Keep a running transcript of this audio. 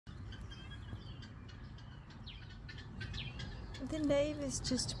The neighbours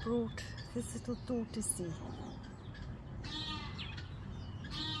just brought this little tortoise.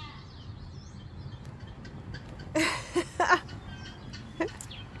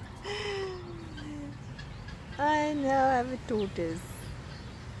 I now have a tortoise.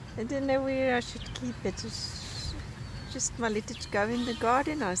 I don't know where I should keep it. Just my let it go in the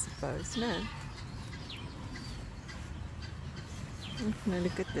garden, I suppose. No. Now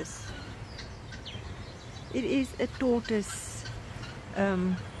look at this. It is a tortoise.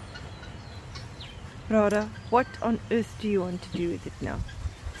 Rada, what on earth do you want to do with it now?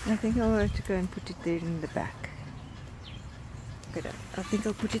 I think I'll have to go and put it there in the back. Good. I think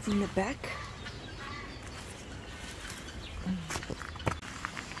I'll put it in the back.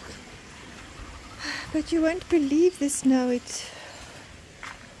 But you won't believe this now. It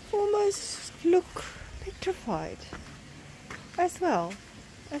almost look petrified as well.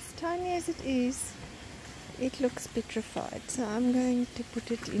 As tiny as it is, it looks petrified. So I'm going to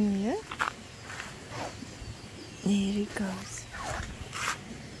put it in here. There it goes.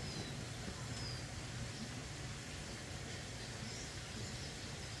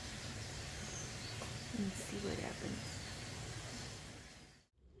 Let's see what happens.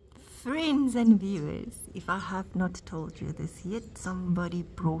 Friends and viewers, if I have not told you this yet, somebody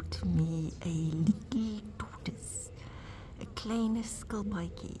brought me a little tortoise. 'n kleine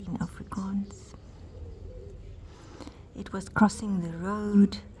skilpaadjie in Afrikaans. It was crossing the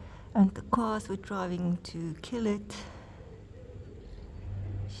road and the cars were driving to kill it.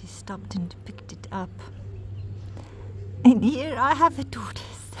 She stopped and picked it up. And here I have a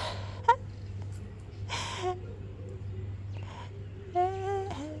tortoise.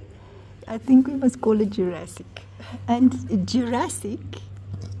 I think we must call it Jurassic. And Jurassic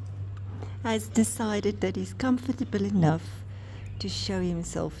has decided that he's comfortable enough to show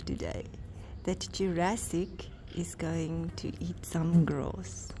himself today. That Jurassic is going to eat some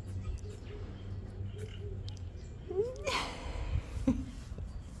grass.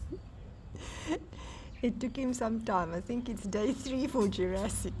 It took him some time. I think it's day 3 for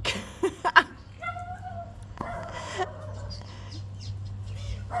Jurassic.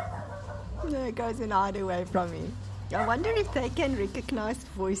 There it goes and hide away from me. I wonder if they can recognize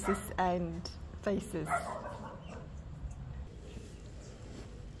voices and faces.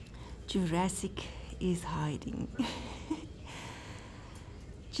 Jurassic is hiding.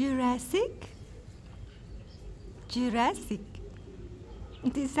 Jurassic? Jurassic?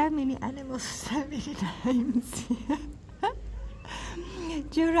 There's so many animals, so many names.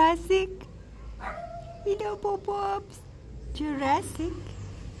 Jurassic? Hello, pop-ups. Jurassic?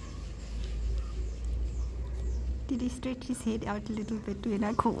 Did he stretch his head out a little bit when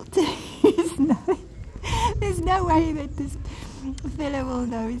I called? There's no way that this fellow will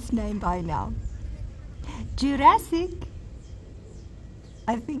know his name by now. Jurassic?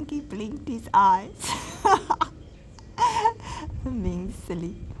 I think he blinked his eyes. I'm being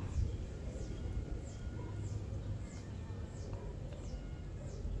silly.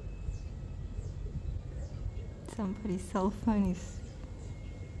 Somebody's cell phone is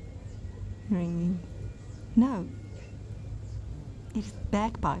ringing. No, it's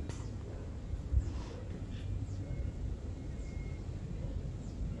bagpipes.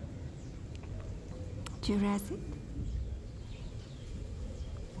 Jurassic?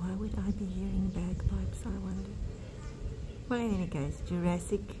 Why would I be hearing bagpipes, I wonder? Well, in any case,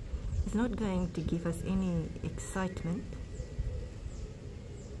 Jurassic is not going to give us any excitement.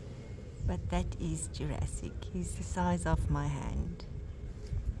 But that is Jurassic. He's the size of my hand.